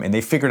one time, and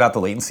they figured out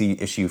the latency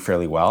issue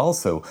fairly well.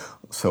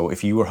 So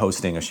if you were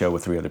hosting a show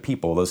with 3 other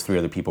people, those 3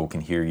 other people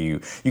can hear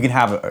you. You can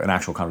have an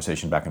actual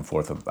conversation back and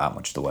forth without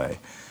much delay.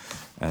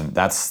 And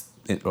that's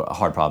a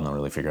hard problem to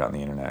really figure out on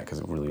the internet because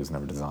it really was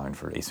never designed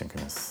for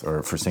asynchronous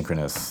or for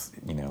synchronous,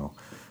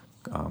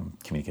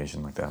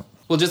 communication like that.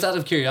 Well, just out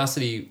of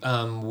curiosity,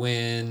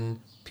 when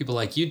people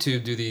like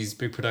YouTube do these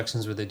big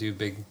productions where they do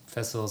big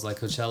festivals like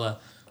Coachella,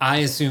 I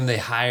assume they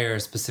hire a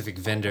specific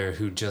vendor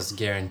who just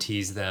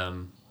guarantees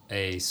them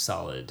a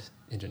solid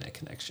internet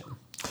connection.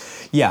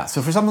 Yeah,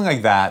 so for something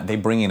like that, they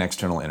bring in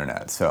external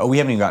internet. So we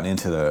haven't even gotten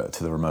into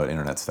the remote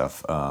internet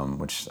stuff,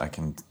 which I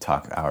can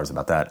talk hours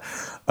about that.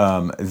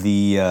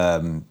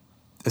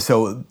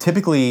 So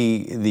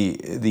typically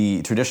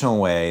the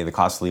traditional way, the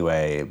costly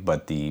way,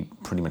 but the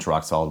pretty much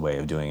rock solid way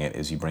of doing it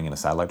is you bring in a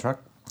satellite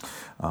truck,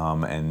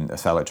 and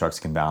satellite trucks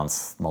can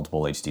bounce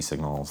multiple HD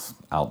signals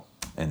out.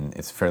 And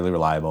it's fairly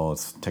reliable.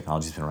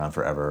 Technology's been around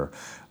forever,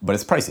 but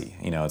it's pricey.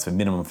 It's a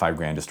minimum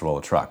 $5,000 just to roll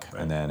a truck,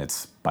 right. And then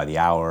it's by the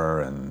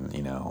hour, and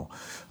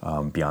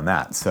beyond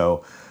that.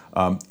 So,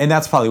 and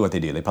that's probably what they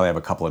do. They probably have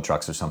a couple of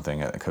trucks or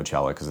something at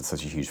Coachella because it's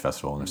such a huge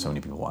festival and there's so many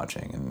people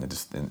watching. And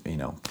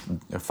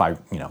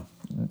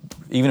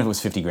even if it was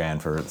 $50,000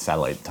 for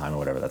satellite time or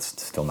whatever,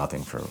 that's still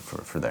nothing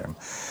for them.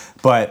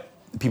 But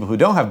people who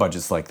don't have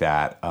budgets like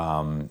that,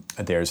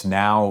 there's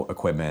now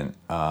equipment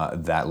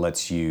that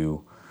lets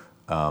you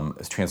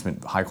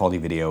transmit high-quality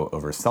video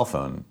over cell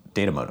phone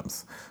data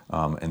modems.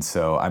 And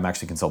so I'm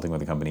actually consulting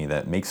with a company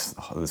that makes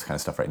this kind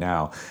of stuff right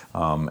now.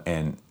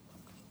 And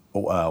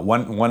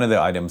one of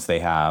the items they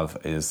have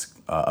is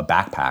a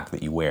backpack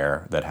that you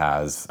wear that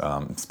has,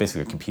 it's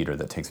basically a computer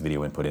that takes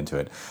video input into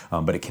it,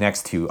 but it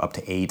connects to up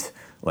to 8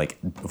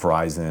 like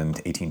Verizon,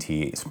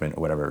 AT&T, Sprint, or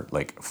whatever,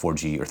 like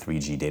 4G or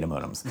 3G data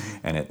modems.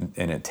 Mm-hmm.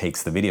 And it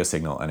takes the video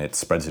signal and it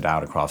spreads it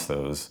out across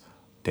those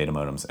data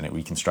modems, and it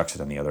reconstructs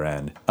it on the other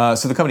end.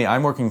 So the company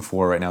I'm working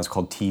for right now is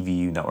called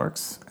TVU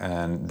Networks,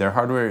 and their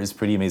hardware is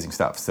pretty amazing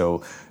stuff.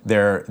 So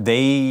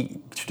they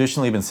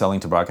traditionally have been selling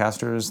to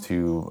broadcasters,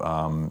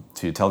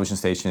 to television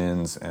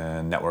stations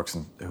and networks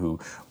who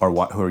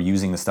are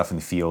using the stuff in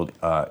the field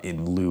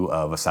in lieu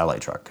of a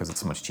satellite truck because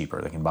it's so much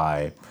cheaper. They can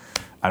buy,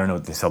 I don't know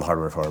what they sell the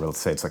hardware for, but let's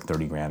say it's like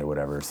 $30,000 or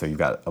whatever. So you've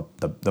got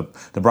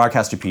the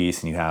broadcaster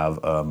piece, and you have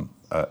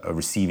a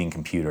receiving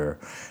computer,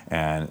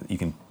 and you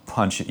can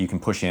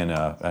push in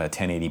a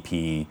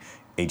 1080p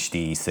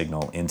HD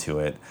signal into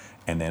it,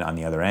 and then on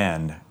the other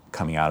end,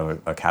 coming out of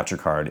a capture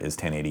card is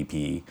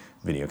 1080p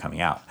video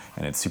coming out,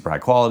 and it's super high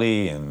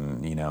quality,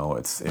 and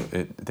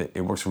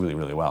it works really,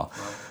 really well.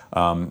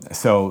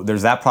 So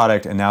there's that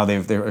product, and now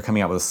they're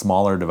coming out with a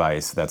smaller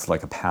device that's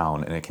like a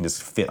pound, and it can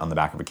just fit on the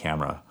back of a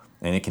camera,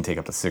 and it can take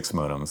up to 6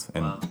 modems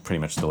and pretty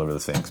much deliver the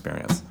same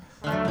experience.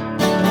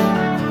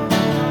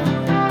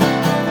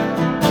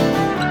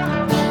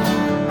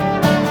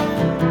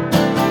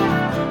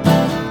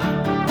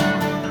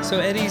 So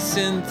Eddie,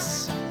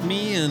 since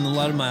me and a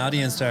lot of my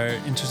audience are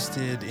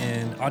interested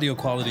in audio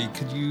quality,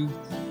 could you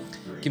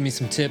give me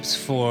some tips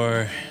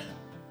for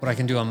what I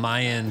can do on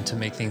my end to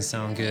make things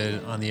sound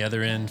good on the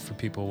other end for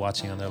people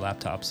watching on their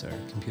laptops or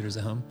computers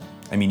at home?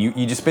 I mean,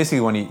 you just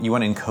basically want to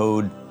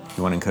encode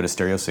a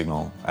stereo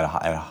signal at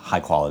a high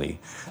quality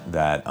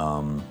that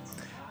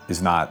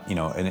is not, in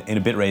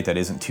a bit rate that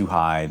isn't too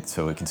high,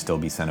 so it can still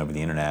be sent over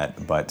the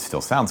internet, but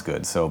still sounds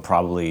good. So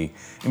probably,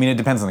 it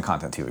depends on the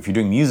content too. If you're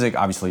doing music,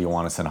 obviously you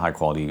want to send a high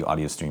quality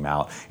audio stream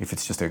out. If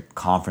it's just a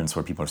conference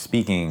where people are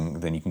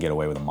speaking, then you can get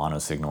away with a mono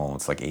signal.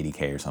 It's like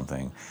 80K or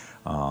something.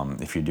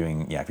 If you're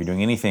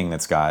doing anything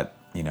that's got,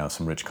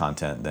 some rich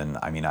content, then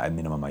at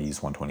minimum I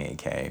use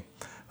 128K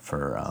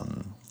for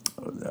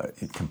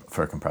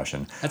for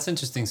compression. That's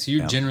interesting. So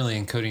you're generally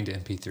encoding to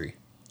MP3.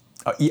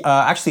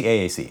 Actually,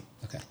 AAC.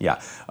 Okay.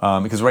 Yeah,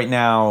 because right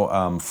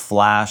now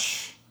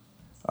Flash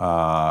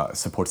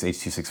supports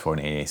H.264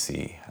 and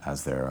AAC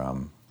as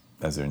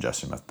their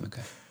ingestion method.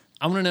 Okay.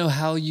 I want to know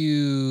how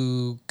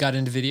you got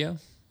into video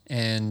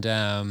and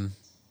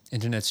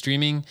internet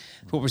streaming.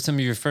 What were some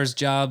of your first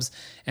jobs,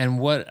 and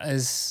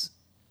what's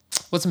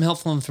some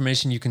helpful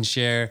information you can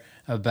share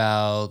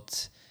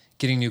about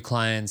getting new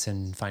clients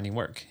and finding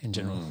work in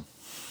general?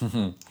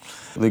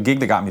 The gig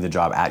that got me the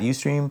job at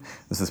Ustream,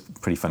 this is a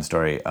pretty fun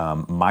story.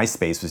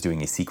 MySpace was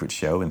doing a secret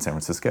show in San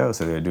Francisco,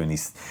 so they were doing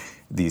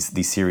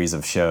these series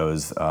of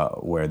shows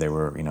where they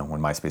were,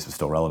 when MySpace was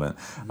still relevant.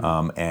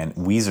 And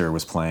Weezer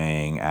was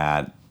playing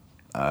at,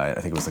 I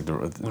think it was like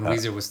when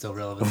Weezer was still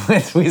relevant.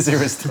 When Weezer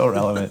was still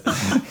relevant,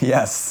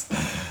 yes.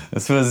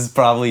 This was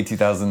probably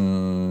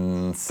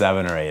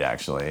 2007 or 8,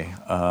 actually.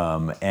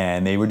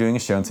 And they were doing a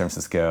show in San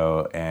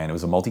Francisco, and it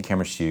was a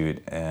multi-camera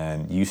shoot,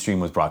 and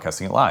Ustream was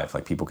broadcasting it live.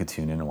 Like, people could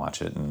tune in and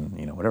watch it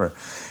and, whatever.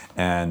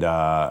 And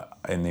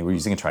they were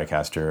using a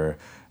TriCaster,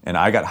 and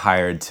I got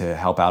hired to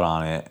help out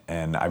on it.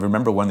 And I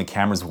remember when the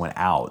cameras went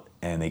out,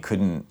 and they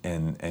couldn't,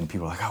 and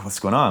people were like, oh, what's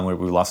going on?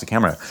 We lost the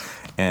camera.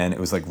 And it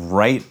was like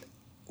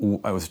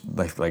I was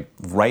like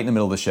right in the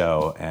middle of the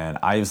show, and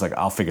I was like,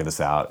 I'll figure this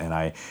out. And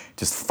I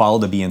just followed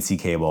the BNC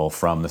cable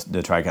from the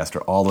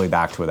TriCaster all the way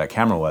back to where that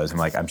camera was.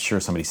 And I'm sure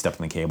somebody stepped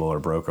on the cable or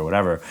broke or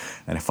whatever.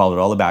 And I followed it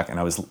all the way back, and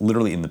I was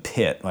literally in the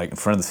pit, like in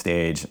front of the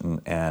stage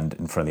and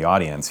in front of the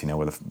audience,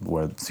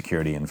 where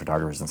security and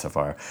photographers and stuff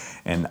are.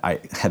 And I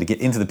had to get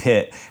into the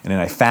pit, and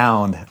then I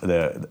found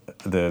the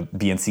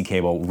BNC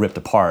cable ripped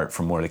apart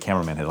from where the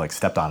cameraman had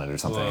stepped on it or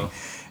something. Whoa.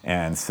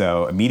 And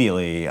so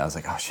immediately I was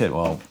like, oh shit,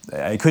 well,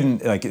 I couldn't,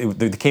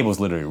 the cable was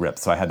literally ripped,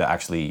 so I had to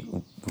actually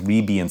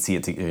re-BNC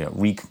it, to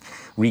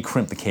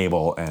re-crimp the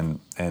cable and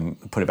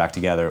put it back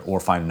together,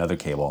 or find another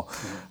cable.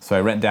 Mm-hmm. So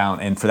I ran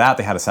down, and for that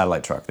they had a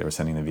satellite truck. They were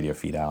sending the video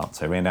feed out.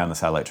 So I ran down the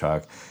satellite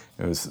truck.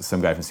 It was some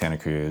guy from Santa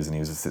Cruz, and he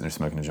was just sitting there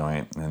smoking a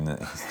joint, and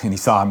he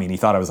saw me, and he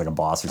thought I was like a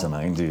boss or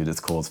something. Like, dude,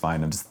 it's cool, it's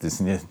fine. I'm just this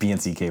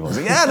BNC cable. I was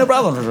like, yeah, no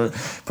problem.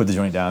 Put the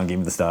joint down, gave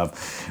me the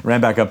stuff, ran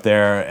back up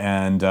there,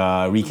 and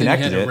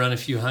reconnected it. You had to run a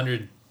few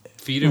hundred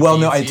feet of Well,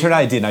 BNC? no, it turned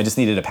out I didn't. I just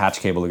needed a patch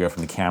cable to go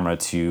from the camera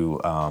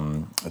to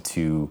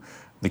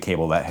the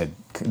cable that had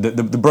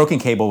the broken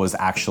cable was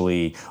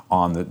actually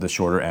on the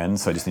shorter end,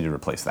 so I just needed to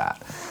replace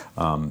that.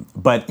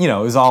 But it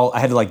was all, I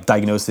had to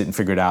diagnose it and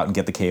figure it out and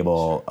get the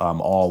cable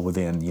all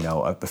within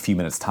a few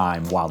minutes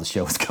time while the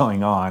show was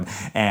going on,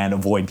 and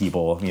avoid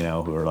people who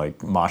were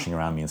moshing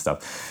around me and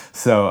stuff.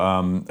 So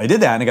I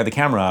did that, and I got the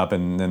camera up,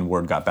 and then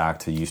word got back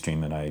to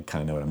Ustream, and I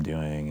kind of know what I'm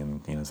doing,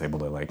 and was able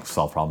to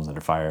solve problems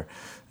under fire.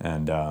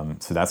 And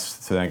so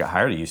then I got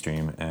hired at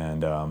Ustream,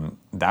 and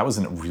that was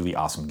a really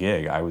awesome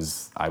gig. I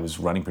was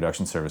running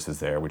production services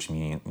there, which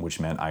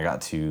meant I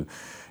got to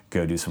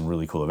go do some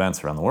really cool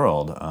events around the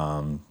world.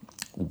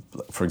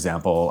 For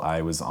example,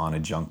 I was on a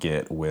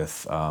junket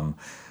with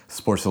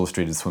Sports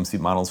Illustrated swimsuit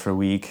models for a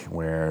week,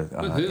 where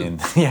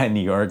in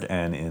New York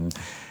and in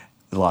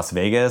Las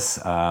Vegas,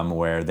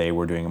 where they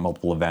were doing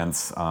multiple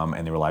events,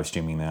 and they were live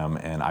streaming them,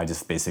 and I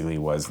just basically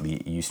was the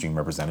Ustream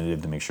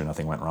representative to make sure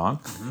nothing went wrong.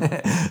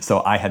 Mm-hmm.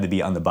 So I had to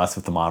be on the bus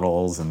with the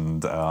models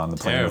and on the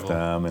plane with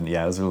them, and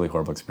yeah, it was a really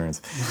horrible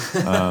experience.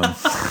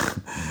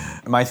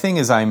 My thing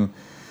is, I'm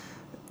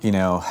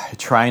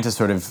trying to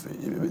sort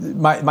of,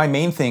 my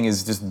main thing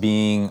is just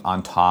being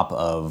on top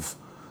of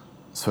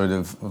sort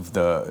of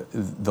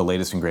the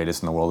latest and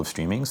greatest in the world of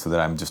streaming, so that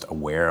I'm just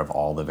aware of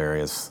all the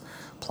various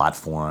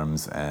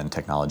platforms and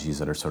technologies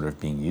that are sort of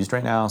being used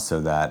right now, so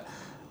that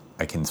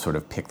I can sort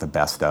of pick the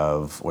best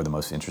of, or the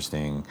most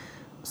interesting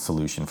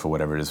solution for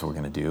whatever it is we're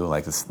going to do.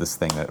 Like this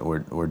thing that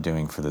we're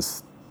doing for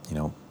this,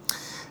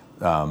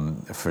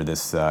 for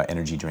this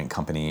energy drink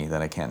company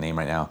that I can't name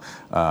right now,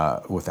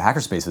 with the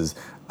Hackerspaces.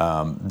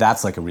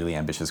 That's a really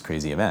ambitious,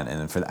 crazy event,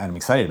 and I'm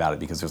excited about it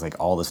because there's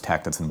all this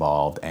tech that's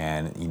involved,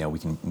 and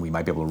we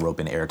might be able to rope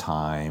in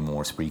Airtime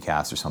or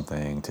Spreecast or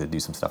something to do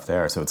some stuff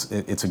there. So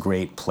it's a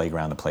great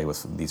playground to play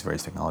with these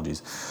various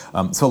technologies.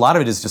 So a lot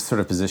of it is just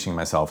sort of positioning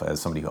myself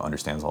as somebody who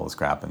understands all this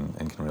crap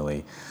and can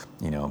really,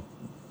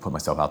 put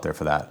myself out there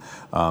for that.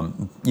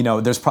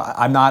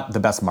 I'm not the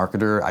best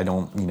marketer. I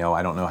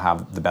don't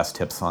have the best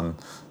tips on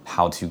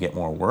how to get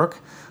more work.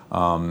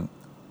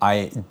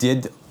 I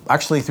did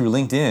actually, through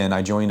LinkedIn,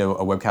 I joined a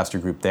webcaster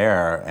group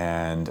there,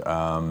 and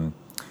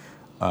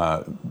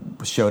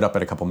showed up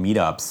at a couple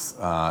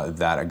meetups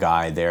that a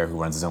guy there who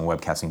runs his own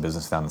webcasting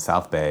business down in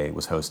South Bay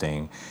was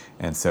hosting.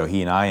 And so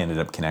he and I ended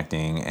up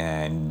connecting,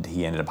 and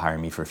he ended up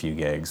hiring me for a few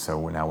gigs.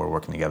 So now we're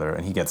working together,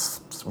 and he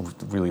gets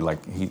really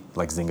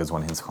Zynga's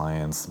one of his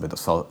clients, but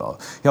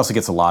he also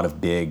gets a lot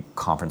of big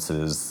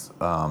conferences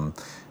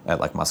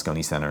at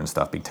Moscone Center and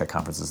stuff, big tech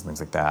conferences and things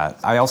like that.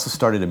 I also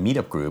started a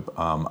meetup group.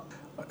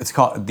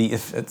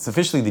 It's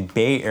officially the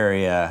Bay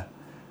Area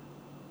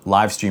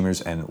live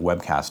streamers and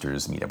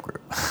webcasters meetup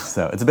group.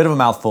 So it's a bit of a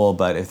mouthful,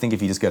 but I think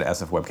if you just go to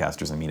SF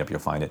Webcasters and Meetup, you'll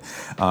find it.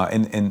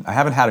 And I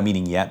haven't had a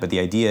meeting yet, but the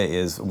idea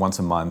is once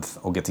a month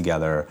we'll get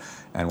together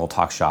and we'll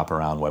talk shop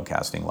around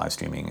webcasting, live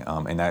streaming,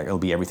 and that it'll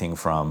be everything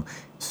from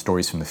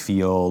stories from the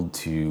field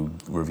to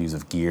reviews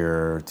of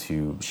gear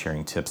to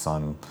sharing tips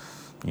on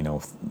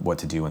what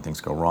to do when things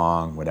go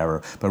wrong,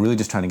 whatever. But really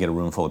just trying to get a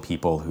room full of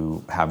people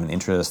who have an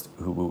interest,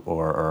 who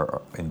or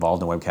are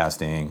involved in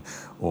webcasting,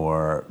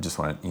 or just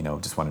want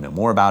to know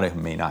more about it,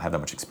 who may not have that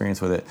much experience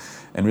with it,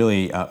 and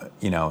really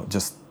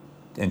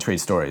and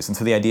trade stories. And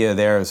so the idea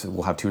there is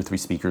we'll have 2 or 3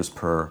 speakers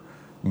per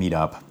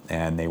meetup,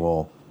 and they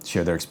will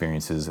share their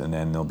experiences, and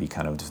then there'll be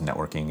kind of just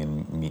networking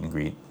and meet and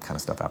greet kind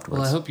of stuff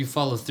afterwards. Well, I hope you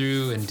follow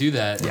through and do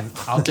that. Yeah. And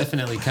I'll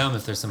definitely come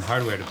if there's some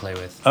hardware to play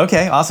with.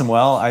 Okay, awesome.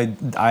 Well,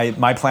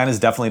 my plan is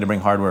definitely to bring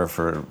hardware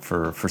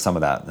for some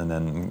of that, and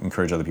then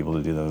encourage other people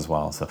to do that as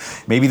well. So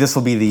maybe this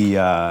will be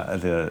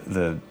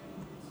the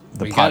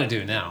we got to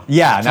do it now.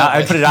 Yeah, now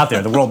I put it out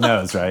there. The world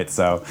knows, right?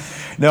 So,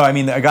 no, I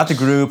mean, I got the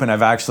group, and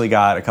I've actually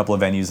got a couple of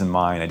venues in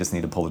mind. I just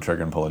need to pull the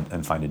trigger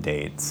and find a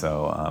date.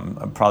 So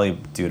I'll probably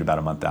do it about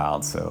a month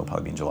out. So it'll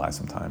probably be in July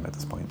sometime at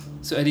this point.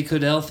 So Eddie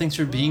Codell, thanks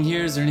for being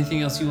here. Is there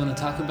anything else you want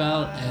to talk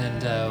about?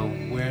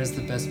 And where's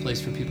the best place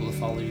for people to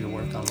follow your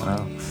work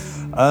online?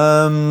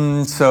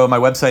 So my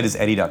website is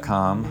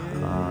eddie.com,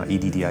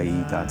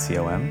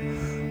 eddie.com.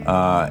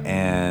 I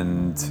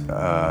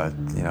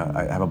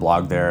have a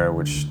blog there,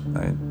 which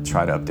I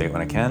try to update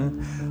when I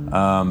can.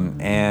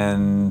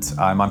 And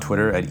I'm on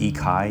Twitter at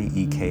ekai,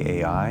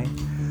 E-K-A-I.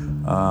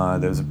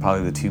 Those are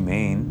probably the 2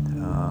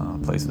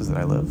 main places that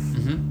I live.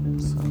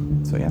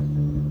 Mm-hmm. So yeah.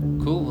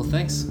 Cool. Well,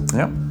 thanks.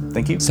 Yeah.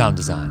 Thank you. Sound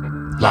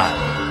Design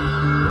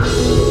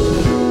Live.